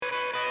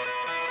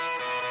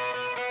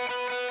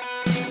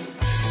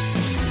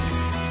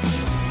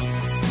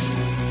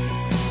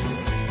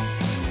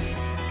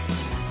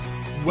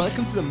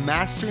Welcome to the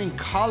Mastering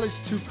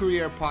College to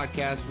Career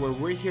podcast, where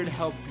we're here to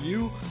help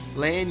you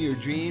land your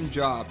dream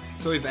job.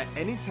 So if at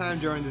any time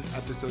during this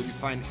episode you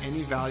find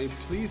any value,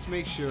 please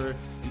make sure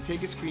you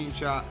take a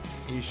screenshot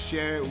and you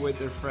share it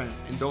with a friend.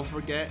 And don't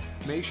forget,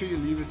 make sure you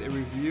leave us a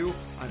review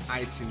on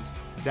iTunes.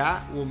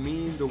 That will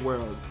mean the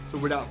world. So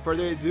without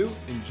further ado,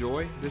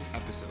 enjoy this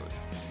episode.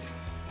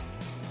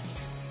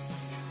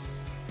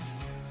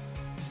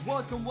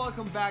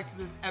 Welcome back to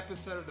this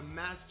episode of the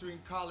Mastering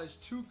College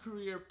to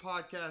Career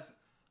podcast.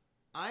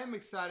 I am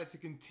excited to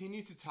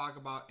continue to talk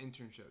about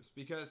internships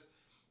because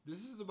this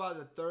is about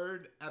the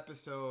third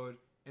episode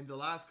in the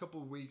last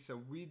couple of weeks that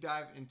we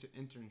dive into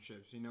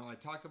internships. You know, I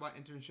talked about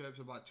internships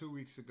about 2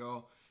 weeks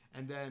ago,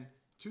 and then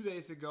 2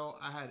 days ago,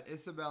 I had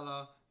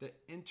Isabella, the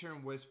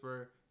intern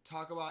whisperer,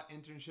 talk about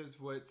internships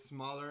with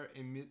smaller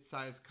and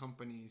mid-sized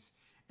companies.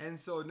 And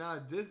so now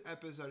this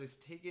episode is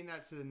taking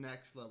that to the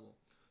next level.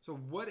 So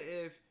what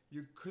if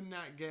you could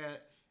not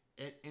get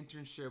an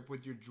internship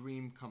with your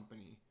dream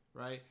company,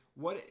 right?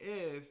 What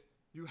if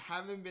you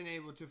haven't been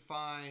able to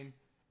find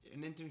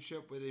an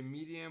internship with a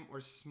medium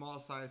or small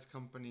size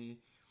company,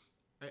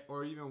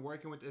 or even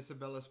working with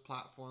Isabella's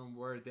platform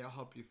where they'll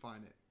help you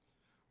find it?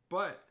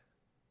 But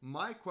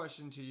my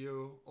question to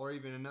you, or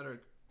even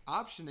another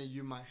option that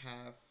you might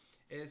have,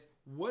 is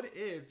what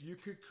if you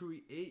could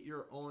create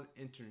your own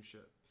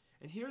internship?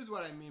 And here's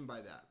what I mean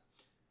by that.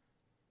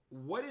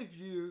 What if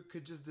you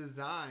could just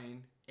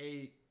design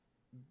a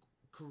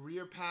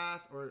career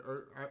path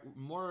or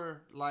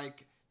more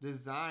like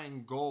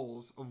design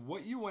goals of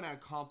what you want to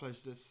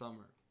accomplish this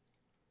summer?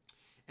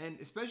 And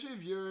especially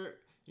if you're,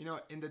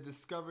 in the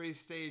discovery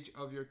stage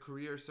of your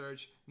career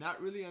search,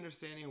 not really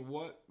understanding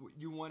what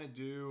you want to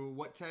do,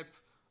 what type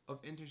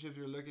of internships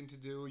you're looking to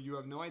do, you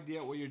have no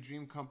idea what your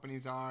dream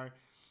companies are,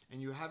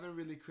 and you haven't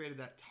really created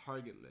that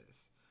target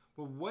list.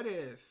 But what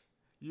if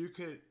you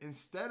could,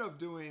 instead of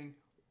doing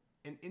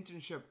an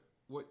internship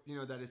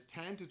that is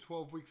 10 to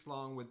 12 weeks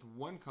long with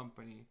one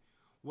company,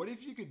 what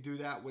if you could do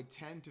that with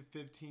 10 to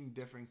 15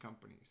 different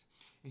companies?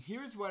 And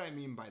here's what I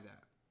mean by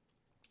that.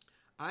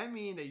 I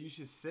mean that you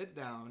should sit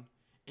down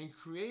and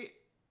create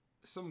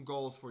some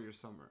goals for your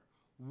summer.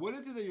 What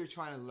is it that you're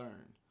trying to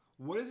learn?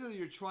 What is it that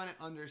you're trying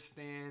to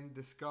understand,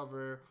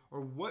 discover,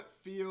 or what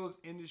fields,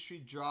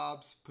 industry,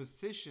 jobs,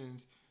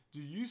 positions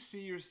do you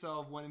see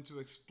yourself wanting to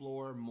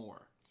explore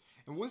more?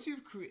 And once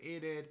you've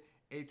created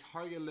a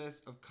target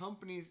list of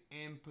companies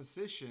and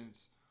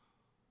positions,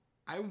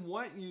 I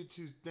want you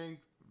to then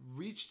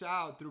reach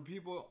out through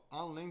people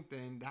on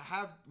LinkedIn that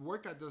have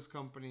worked at those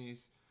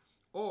companies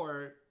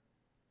or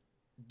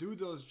do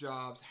those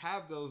jobs,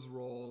 have those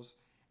roles,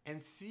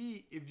 and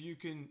see if you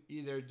can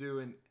either do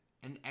an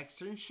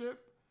externship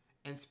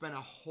and spend a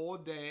whole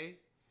day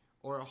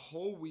or a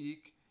whole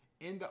week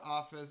in the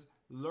office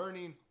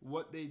learning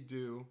what they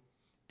do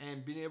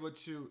and being able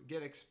to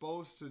get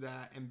exposed to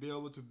that and be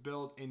able to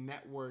build a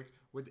network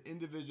with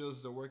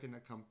individuals that work in the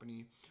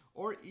company.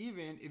 Or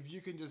even if you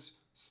can just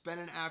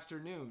spend an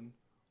afternoon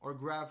or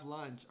grab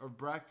lunch or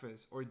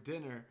breakfast or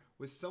dinner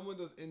with some of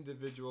those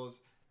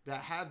individuals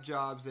that have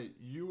jobs that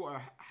you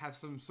have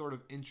some sort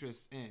of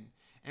interest in,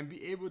 and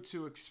be able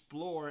to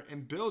explore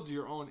and build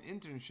your own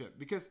internship.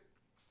 Because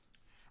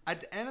at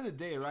the end of the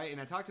day, right, and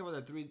I talked about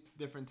the 3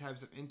 different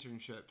types of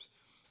internships,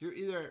 you're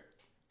either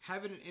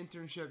having an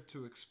internship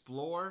to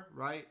explore,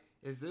 right?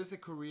 Is this a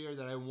career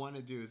that I want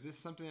to do? Is this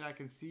something that I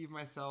can see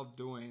myself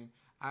doing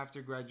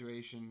after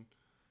graduation?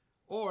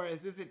 Or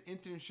is this an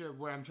internship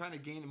where I'm trying to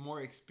gain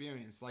more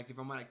experience? Like if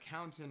I'm an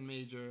accountant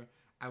major,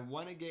 I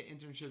want to get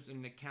internships in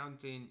an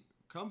accounting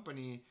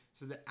company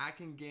so that I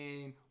can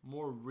gain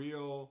more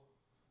real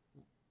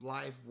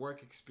life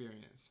work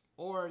experience.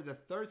 Or the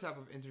third type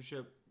of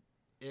internship,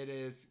 it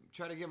is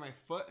try to get my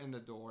foot in the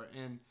door.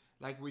 And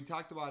like we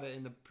talked about it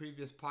in the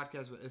previous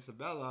podcast with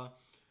Isabella,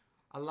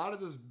 a lot of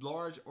those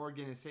large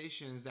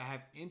organizations that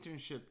have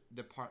internship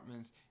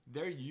departments,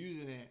 they're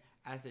using it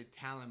as a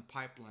talent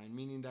pipeline,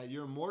 meaning that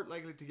you're more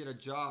likely to get a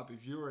job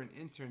if you were an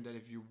intern than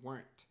if you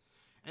weren't.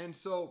 And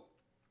so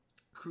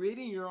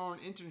creating your own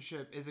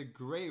internship is a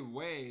great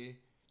way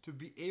to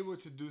be able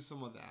to do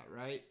some of that,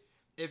 right?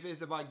 If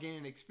it's about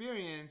gaining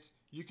experience,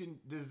 you can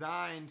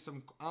design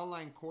some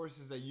online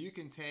courses that you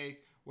can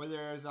take, whether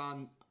it's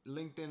on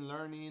LinkedIn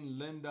Learning,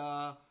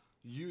 Lynda,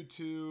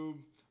 YouTube,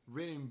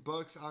 reading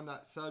books on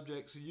that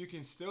subject, so you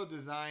can still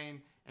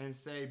design and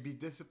say, be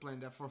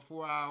disciplined that for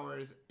 4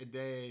 hours a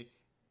day,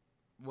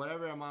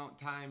 whatever amount of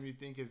time you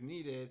think is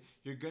needed,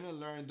 you're going to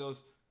learn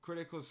those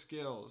critical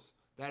skills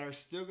that are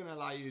still going to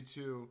allow you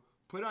to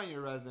put on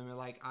your resume,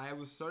 like I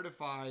was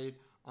certified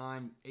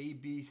on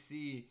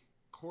ABC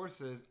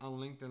courses on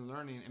LinkedIn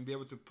Learning, and be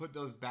able to put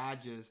those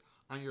badges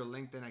on your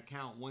LinkedIn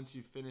account once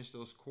you finish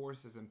those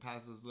courses and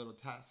pass those little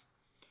tests.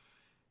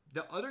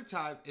 The other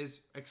type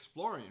is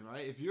exploring,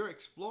 right? If you're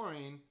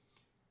exploring,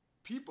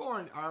 people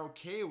are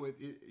okay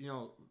with it.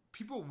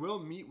 People will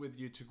meet with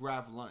you to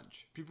grab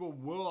lunch. People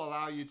will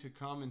allow you to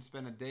come and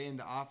spend a day in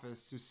the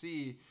office to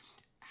see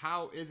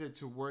how is it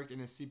to work in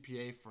a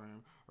CPA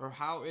firm, or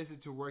how is it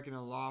to work in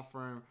a law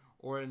firm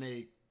or in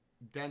a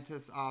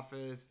dentist's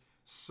office,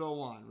 so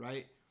on,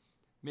 right?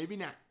 Maybe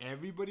not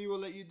everybody will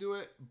let you do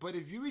it, but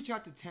if you reach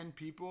out to 10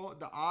 people,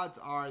 the odds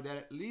are that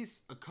at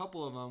least a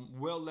couple of them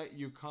will let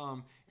you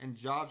come and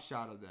job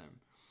shadow them.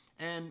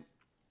 And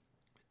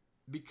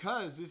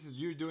because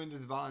you're doing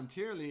this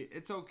voluntarily,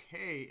 it's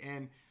okay.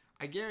 And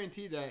I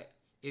guarantee that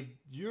if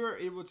you're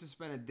able to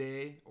spend a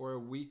day or a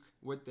week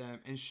with them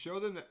and show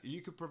them that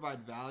you could provide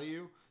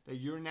value, that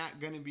you're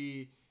not going to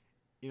be,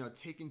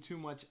 taking too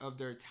much of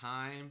their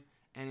time,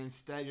 and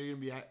instead you're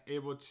going to be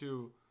able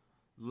to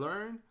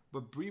learn,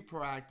 but be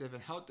proactive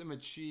and help them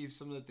achieve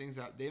some of the things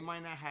that they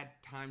might not have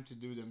time to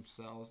do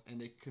themselves,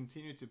 and they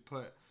continue to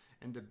put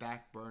in the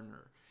back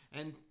burner.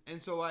 And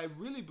so I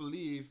really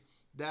believe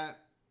that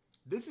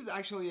this is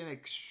actually an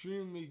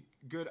extremely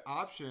good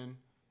option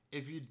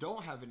if you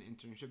don't have an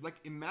internship. Like,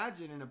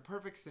 imagine in a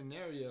perfect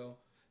scenario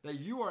that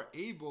you are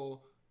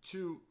able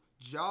to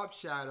job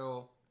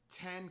shadow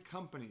 10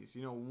 companies,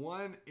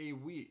 one a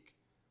week.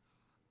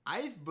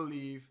 I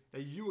believe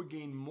that you would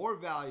gain more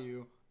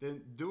value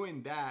than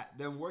doing that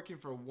than working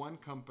for one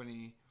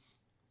company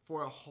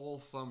for a whole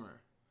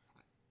summer.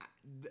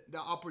 The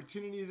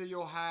opportunities that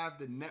you'll have,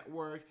 the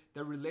network,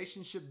 the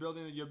relationship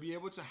building that you'll be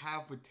able to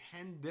have with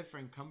 10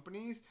 different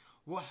companies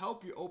will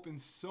help you open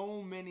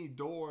so many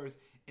doors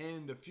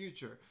in the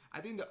future. I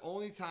think the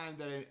only time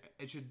that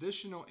a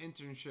traditional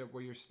internship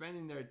where you're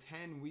spending there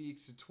 10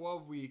 weeks to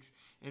 12 weeks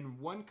in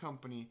one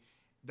company,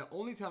 the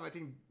only time I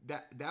think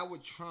that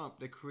would trump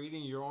the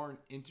creating your own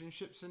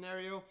internship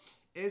scenario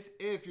is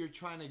if you're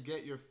trying to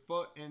get your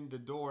foot in the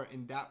door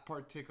in that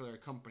particular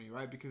company,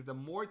 right? Because the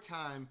more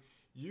time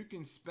you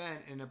can spend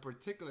in a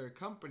particular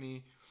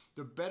company,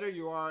 the better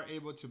you are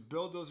able to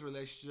build those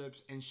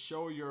relationships and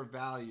show your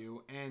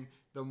value. And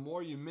the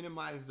more you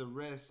minimize the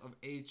risk of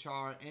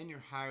HR and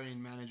your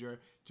hiring manager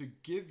to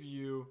give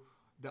you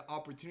the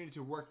opportunity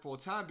to work full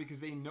time because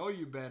they know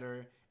you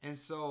better. And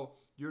so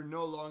you're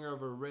no longer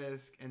of a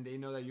risk, and they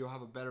know that you'll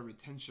have a better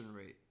retention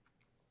rate.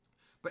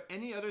 But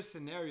any other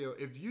scenario,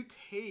 if you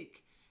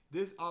take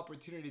this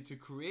opportunity to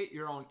create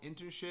your own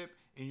internship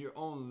and your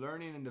own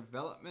learning and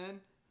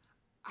development,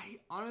 I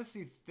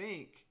honestly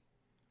think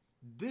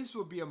this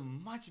will be a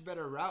much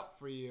better route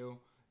for you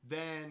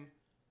than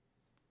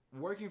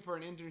working for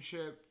an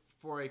internship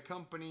for a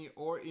company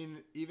or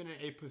even in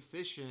a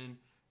position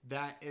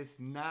that is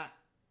not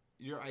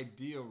your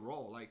ideal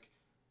role. Like,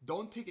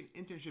 don't take an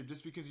internship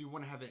just because you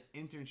want to have an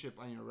internship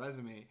on your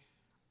resume.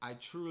 I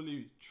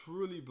truly,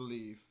 truly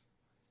believe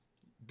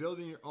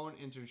building your own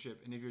internship,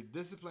 and if you're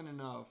disciplined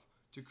enough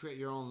to create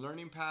your own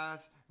learning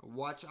paths,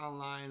 watch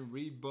online,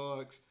 read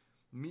books,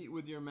 meet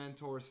with your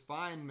mentors,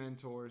 find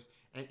mentors,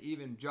 and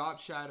even job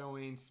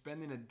shadowing,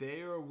 spending a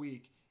day or a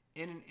week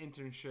in an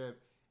internship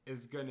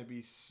is going to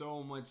be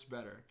so much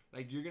better.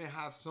 Like, you're going to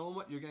have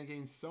you're going to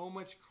gain so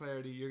much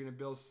clarity. You're going to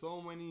build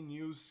so many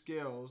new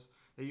skills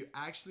that you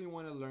actually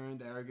want to learn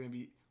that are going to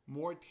be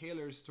more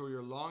tailored to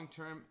your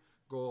long-term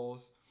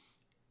goals.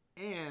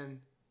 And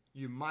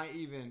you might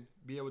even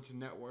be able to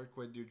network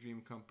with your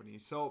dream company.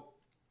 So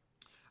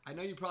I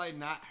know you probably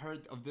not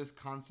heard of this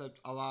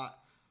concept a lot,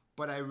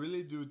 but I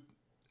really do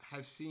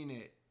have seen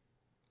it,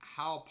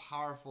 how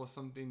powerful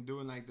something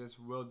doing like this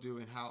will do,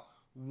 and how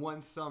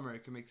one summer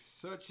can make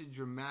such a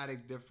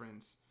dramatic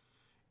difference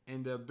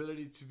in the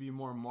ability to be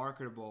more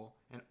marketable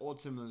and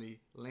ultimately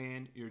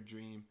land your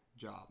dream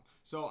job.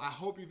 So I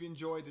hope you've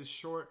enjoyed this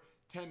short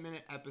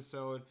 10-minute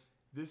episode.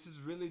 This is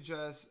really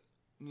just,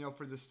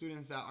 for the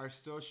students that are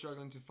still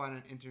struggling to find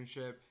an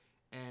internship,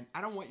 and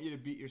I don't want you to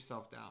beat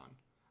yourself down.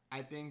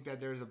 I think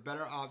that there's a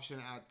better option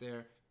out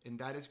there, and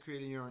that is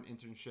creating your own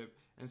internship.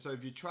 And so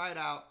if you try it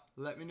out,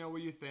 let me know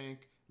what you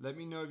think. Let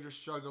me know if you're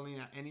struggling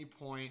at any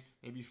point,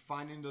 maybe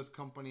finding those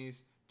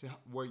companies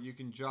where you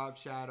can job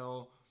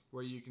shadow,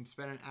 where you can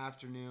spend an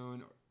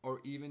afternoon, or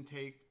even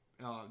take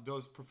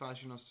those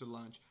professionals to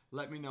lunch.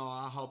 Let me know.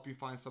 I'll help you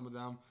find some of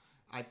them.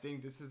 I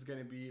think this is going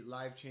to be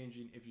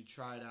life-changing if you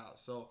try it out.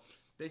 So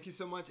thank you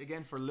so much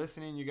again for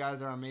listening. You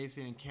guys are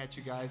amazing, and catch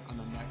you guys on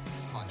the next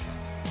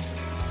podcast.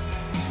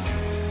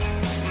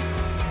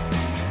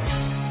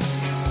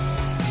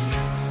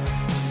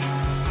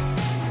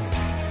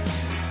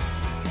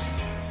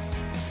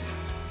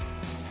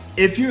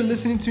 If you're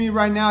listening to me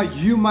right now,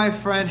 you, my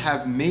friend,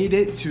 have made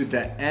it to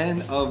the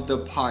end of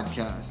the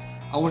podcast.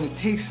 I want to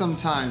take some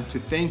time to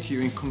thank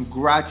you and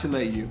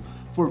congratulate you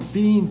for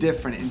being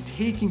different and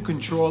taking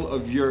control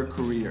of your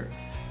career.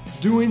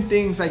 Doing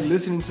things like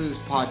listening to this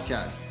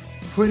podcast,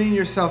 putting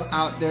yourself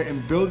out there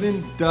and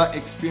building the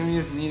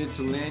experience needed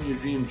to land your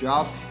dream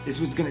job is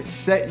what's going to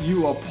set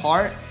you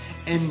apart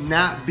and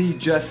not be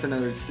just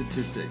another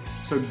statistic.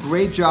 So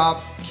great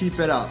job. Keep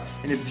it up.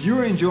 And if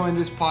you're enjoying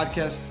this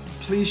podcast,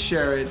 please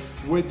share it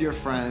with your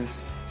friends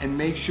and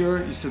make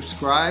sure you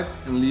subscribe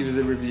and leave us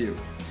a review.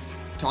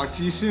 Talk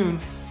to you soon.